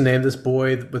 first to name this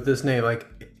boy with this name. Like,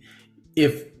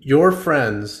 if your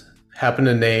friends happen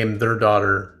to name their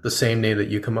daughter the same name that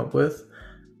you come up with,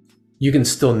 you can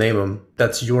still name them.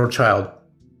 That's your child.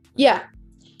 Yeah.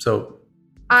 So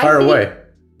fire away.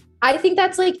 I think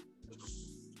that's like,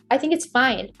 I think it's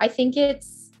fine. I think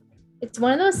it's it's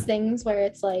one of those things where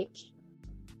it's like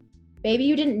maybe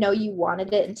you didn't know you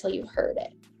wanted it until you heard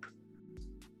it.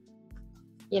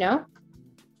 You know?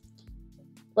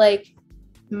 Like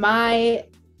my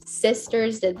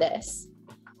sisters did this.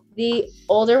 The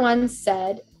older one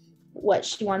said what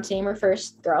she wanted to name her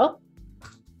first girl.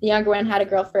 The younger one had a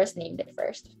girl first, named it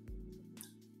first.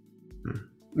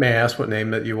 May I ask what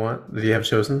name that you want? That you have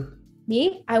chosen?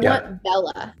 Me? I want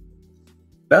Bella.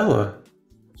 Bella.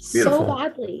 Beautiful. So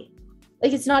badly.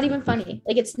 Like, it's not even funny.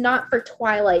 Like, it's not for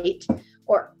Twilight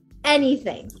or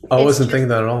anything. I wasn't thinking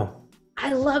that at all.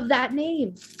 I love that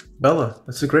name. Bella.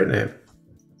 That's a great name.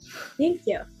 Thank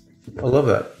you. I love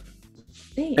that.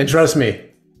 Thanks. And trust me,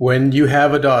 when you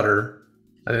have a daughter,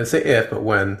 I didn't say if, but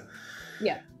when.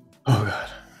 Yeah. Oh, God.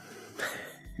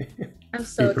 I'm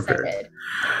so excited.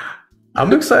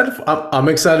 I'm excited. I'm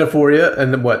excited for you.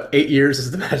 And then what? 8 years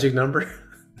is the magic number.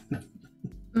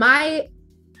 My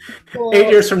goal, 8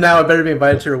 years from now, I better be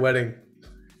invited to your wedding.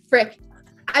 Frick,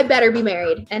 I better be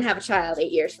married and have a child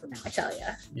 8 years from now. I tell you.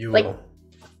 You will.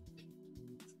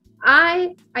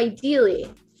 I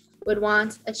ideally would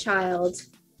want a child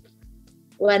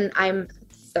when I'm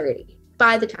 30.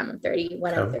 By the time I'm 30,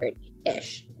 when I'm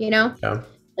 30-ish, you know? Yeah.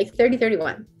 Like 30,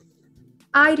 31.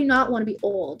 I do not want to be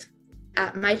old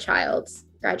at my child's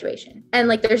graduation. And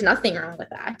like, there's nothing wrong with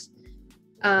that.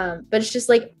 But it's just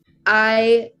like,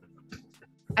 I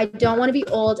don't want to be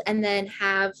old and then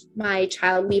have my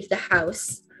child leave the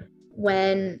house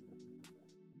when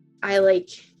I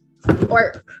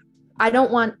or I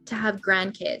don't want to have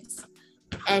grandkids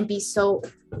and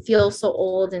feel so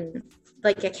old and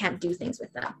like I can't do things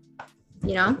with them,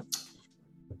 you know?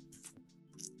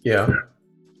 Yeah.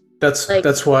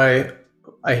 That's why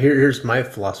here's my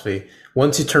philosophy.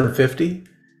 Once you turn 50,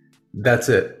 that's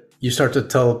it. You start to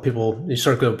tell people, you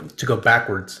start to go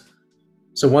backwards.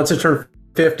 So once I turn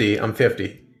 50, I'm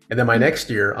 50. And then my next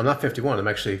year, I'm not 51, I'm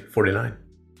actually 49.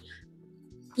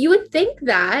 You would think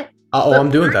that. Oh,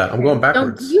 I'm doing that. I'm going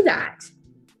backwards. Don't do that.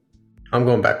 I'm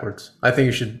going backwards. I think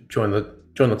you should join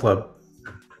the club.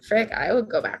 Frick, I would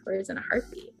go backwards in a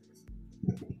heartbeat.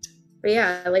 But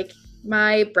yeah, like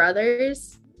my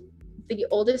brothers, the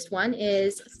oldest one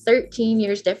is 13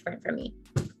 years different from me.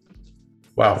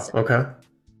 Wow. So, okay.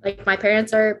 Like my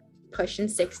parents are pushing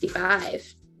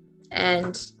 65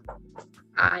 and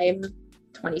I'm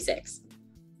 26.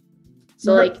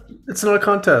 So like, it's not a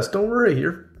contest. Don't worry.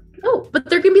 Oh, but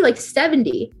they're going to be like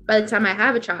 70 by the time I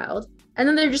have a child. And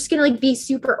then they're just going to like be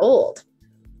super old.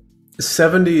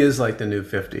 70 is like the new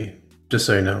 50, just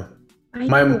so you know.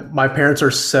 My parents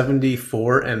are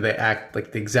 74 and they act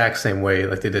like the exact same way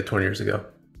like they did 20 years ago.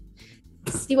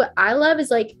 See, what I love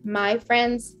is like my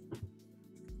friends,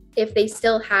 if they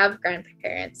still have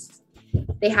grandparents,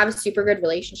 they have a super good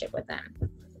relationship with them,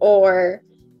 or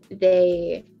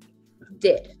they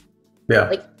did. Yeah.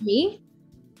 Like me,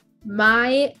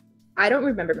 I don't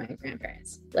remember my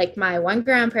grandparents. Like my one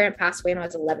grandparent passed away when I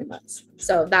was 11 months.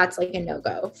 So that's like a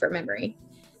no-go for memory.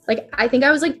 Like I think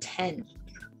I was like 10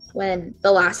 when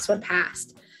the last one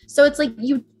passed. So it's like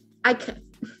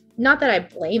not that I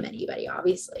blame anybody,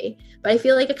 obviously, but I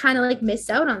feel like I kind of like miss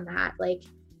out on that like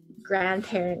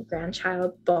grandparent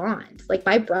grandchild bond. Like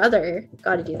my brother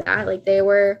got to do that. Like they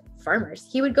were farmers.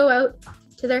 He would go out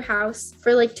to their house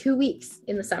for like 2 weeks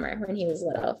in the summer when he was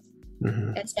little.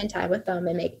 Mm-hmm. And spend time with them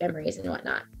and make memories and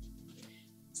whatnot.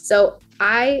 So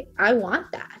I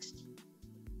want that.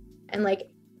 And like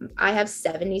I have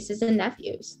 7 nieces and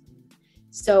nephews.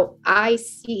 So I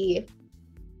see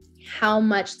how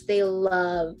much they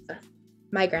love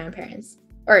their grandparents,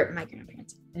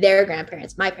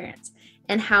 my parents,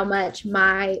 and how much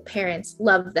my parents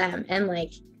love them. And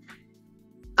like,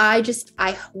 I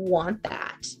want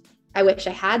that. I wish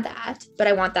I had that, but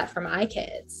I want that for my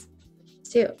kids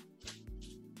too.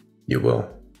 You will.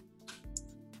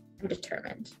 I'm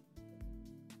determined.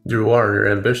 You are. You're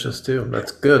ambitious too.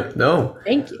 That's good. No.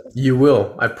 Thank you. You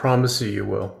will. I promise you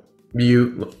will.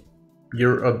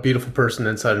 You're a beautiful person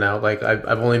inside and out. Like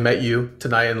I've only met you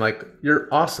tonight and like you're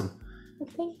awesome. Well,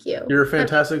 thank you. You're a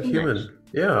fantastic human. Much.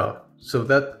 Yeah. So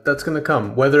that's gonna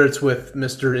come. Whether it's with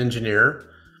Mr. Engineer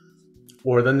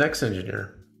or the next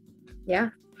engineer. Yeah.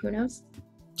 Who knows?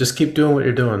 Just keep doing what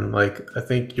you're doing. Like, I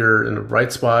think you're in the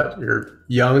right spot. You're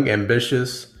young,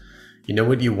 ambitious. You know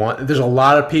what you want. There's a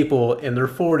lot of people in their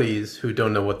 40s who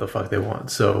don't know what the fuck they want.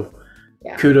 So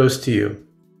yeah. Kudos to you.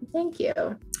 Thank you.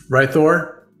 Right,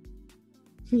 Thor?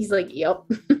 He's like, yep.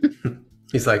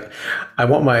 He's like, I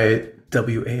want my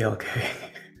WALK.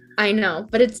 I know,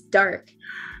 but it's dark.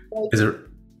 Like, is it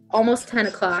almost 10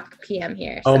 o'clock p.m.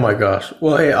 here? So. Oh my gosh.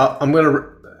 Well, hey, I'm going to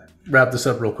wrap this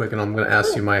up real quick and I'm going to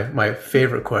ask you my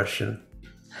favorite question.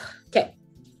 Okay.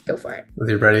 Go for it. Are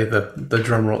you ready? The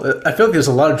drum roll. I feel like there's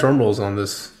a lot of drum rolls on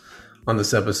this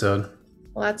episode.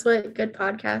 Well, that's what good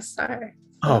podcasts are.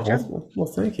 Oh, well,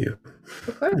 thank you.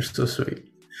 Of course. You're so sweet.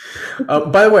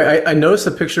 By the way, I noticed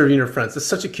a picture of you and your friends. It's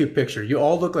such a cute picture. You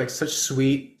all look like such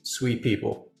sweet, sweet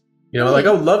people. You know, like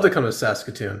I would love to come to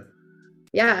Saskatoon.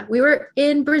 Yeah, we were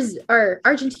in Brazil or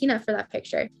Argentina for that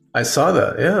picture. I saw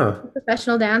that. Yeah. I'm a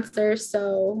professional dancer,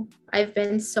 so I've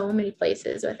been so many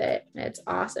places with it. It's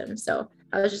awesome. So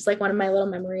that was just like one of my little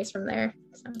memories from there.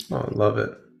 So. Oh, I love it.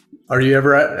 Are you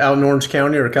ever out in Orange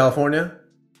County or California?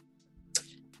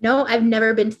 No, I've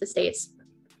never been to the States.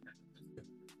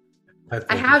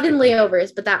 I have in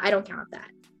layovers, but I don't count that.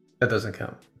 That doesn't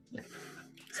count.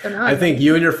 So no, I think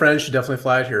you and your friends should definitely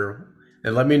fly out here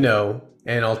and let me know,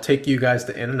 and I'll take you guys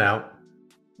to In-N-Out.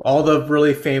 All the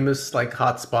really famous like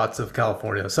hot spots of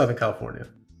California, Southern California.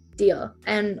 Deal.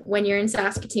 And when you're in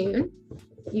Saskatoon,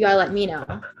 you gotta let me know,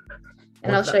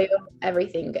 and I'll show you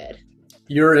everything good.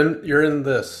 You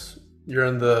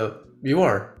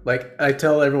are like I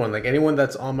tell everyone, like anyone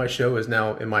that's on my show is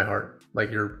now in my heart. Like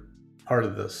you're part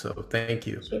of this, so thank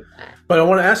you. But I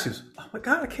want to ask you, oh my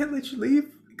God, I can't let you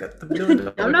leave. I got the $1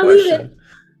 million I'm not question. leaving.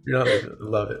 You're not leaving. I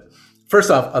love it.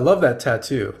 First off, I love that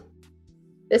tattoo.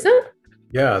 This one?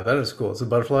 Yeah, that is cool. It's a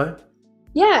butterfly?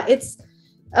 Yeah, it's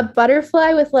a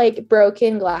butterfly with like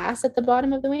broken glass at the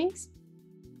bottom of the wings.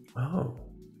 Oh.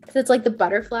 So it's like the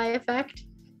butterfly effect.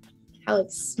 How like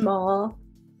small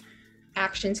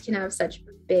actions can have such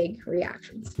big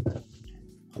reactions.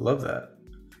 I love that.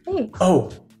 Thanks.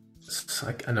 Oh,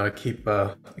 I know I keep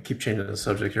changing the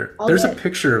subject here. There's a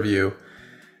picture of you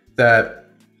that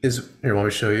is here. Want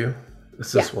me to show you?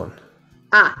 It's this one.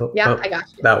 I got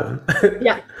you. That one.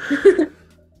 Yeah.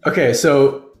 Okay,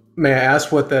 so may I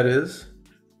ask what that is?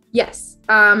 Yes.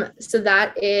 So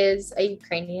that is a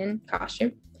Ukrainian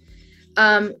costume.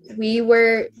 We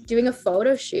were doing a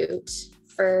photo shoot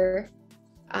for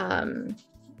a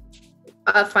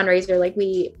fundraiser. Like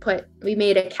we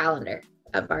made a calendar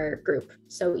of our group.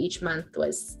 So each month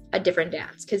was a different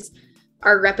dance because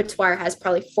our repertoire has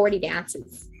probably 40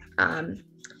 dances. And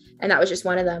that was just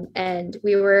one of them. And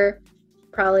we were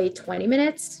probably 20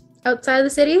 minutes outside of the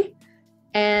city.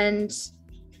 And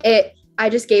I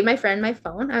just gave my friend my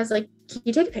phone. I was like, can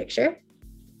you take a picture?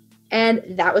 And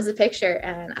that was the picture.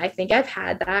 And I think I've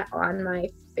had that on my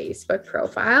Facebook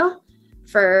profile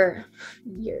for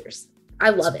years. I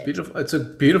love it. Beautiful. It's a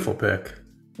beautiful pic.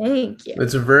 Thank you.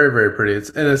 It's very, very pretty. It's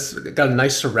got a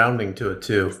nice surrounding to it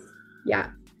too. Yeah.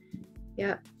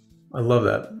 I love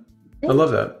that. I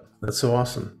love that. That's so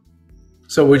awesome.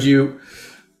 So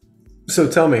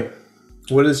tell me,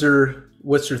 what's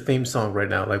your theme song right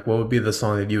now? Like what would be the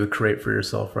song that you would create for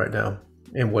yourself right now?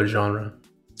 In what genre?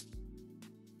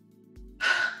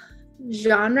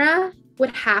 Genre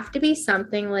would have to be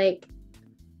something like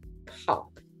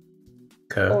pop.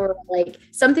 Okay. Or like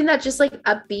something that just like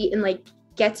upbeat and like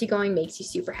gets you going, makes you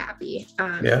super happy.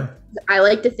 Yeah. I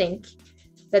like to think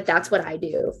that that's what I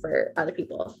do for other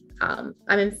people.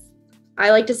 I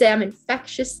like to say I'm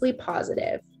infectiously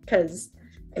positive because,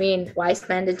 I mean, why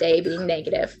spend a day being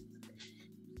negative?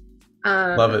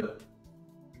 Love it.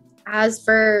 As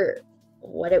for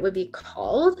what it would be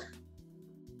called,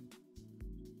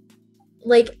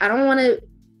 like, I don't want to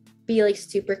be like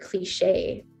super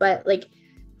cliche, but like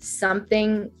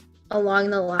something along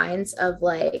the lines of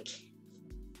like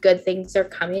good things are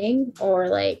coming, or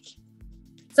like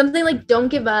something like don't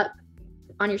give up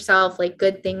on yourself, like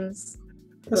good things.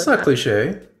 That's not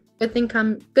cliche. Good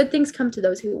things come to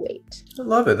those who wait. I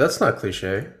love it. That's not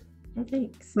cliche. Oh,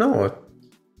 thanks. No,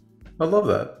 I love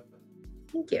that.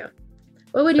 Thank you.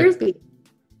 What would yours be?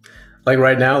 Like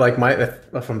right now, like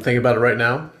if I'm thinking about it right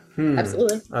now.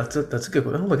 Absolutely. That's a good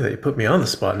one. Oh, look at that. You put me on the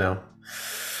spot now.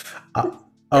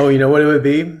 Oh, you know what it would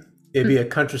be? It'd be a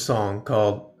country song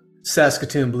called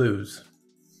Saskatoon Blues.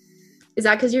 Is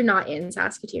that because you're not in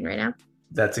Saskatoon right now?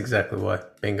 That's exactly why.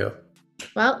 Bingo.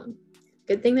 Well,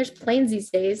 good thing there's planes these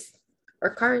days.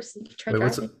 Or cars. You can try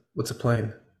driving. What's a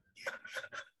plane?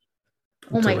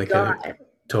 Oh my God. Kidding.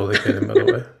 Totally kidding, by the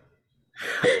way.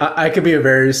 I could be a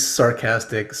very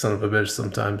sarcastic son of a bitch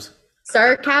sometimes.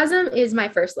 Sarcasm is my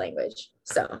first language,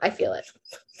 so I feel it.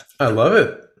 I love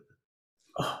it.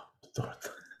 Oh,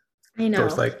 I know.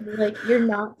 Like you're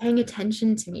not paying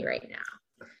attention to me right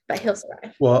now, but he'll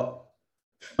survive. Well,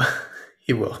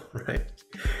 he will, right?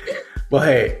 Well,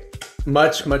 hey,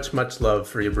 much love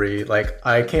for you, Bree. Like,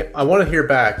 I want to hear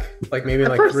back, like maybe in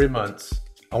like 3 months.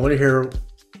 I want to hear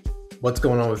what's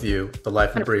going on with you, the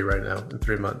life of Bree right now in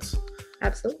 3 months.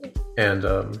 Absolutely. And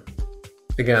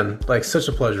again, like such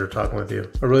a pleasure talking with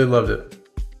you. I really loved it.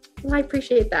 Well, I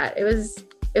appreciate that. It was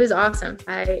it was awesome.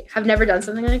 I have never done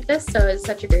something like this, so it's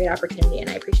such a great opportunity, and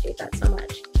I appreciate that so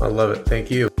much. I love it. Thank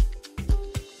you.